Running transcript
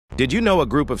Did you know a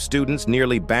group of students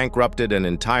nearly bankrupted an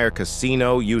entire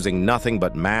casino using nothing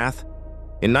but math?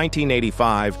 In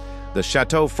 1985, the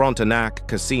Chateau Frontenac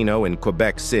Casino in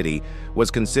Quebec City was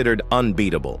considered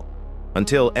unbeatable,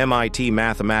 until MIT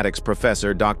mathematics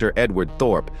professor Dr. Edward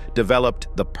Thorpe developed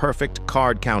the perfect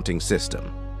card-counting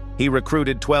system. He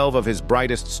recruited 12 of his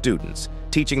brightest students,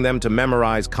 teaching them to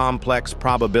memorize complex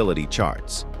probability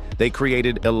charts. They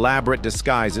created elaborate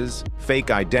disguises,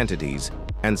 fake identities,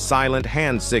 and silent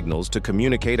hand signals to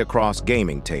communicate across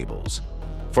gaming tables.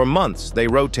 For months, they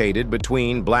rotated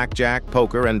between blackjack,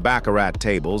 poker, and baccarat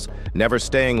tables, never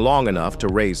staying long enough to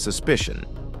raise suspicion.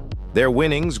 Their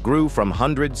winnings grew from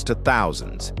hundreds to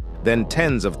thousands, then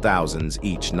tens of thousands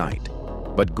each night.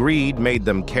 But greed made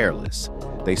them careless.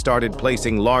 They started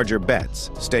placing larger bets,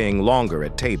 staying longer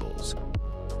at tables.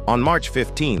 On March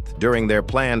 15th, during their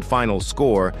planned final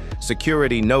score,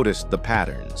 security noticed the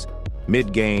patterns.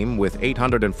 Mid-game, with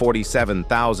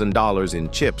 $847,000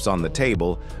 in chips on the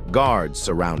table, guards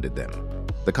surrounded them.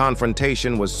 The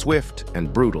confrontation was swift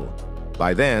and brutal.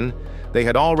 By then, they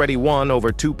had already won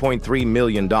over $2.3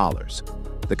 million.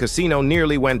 The casino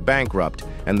nearly went bankrupt,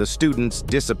 and the students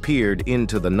disappeared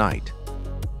into the night.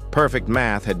 Perfect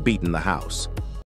math had beaten the house.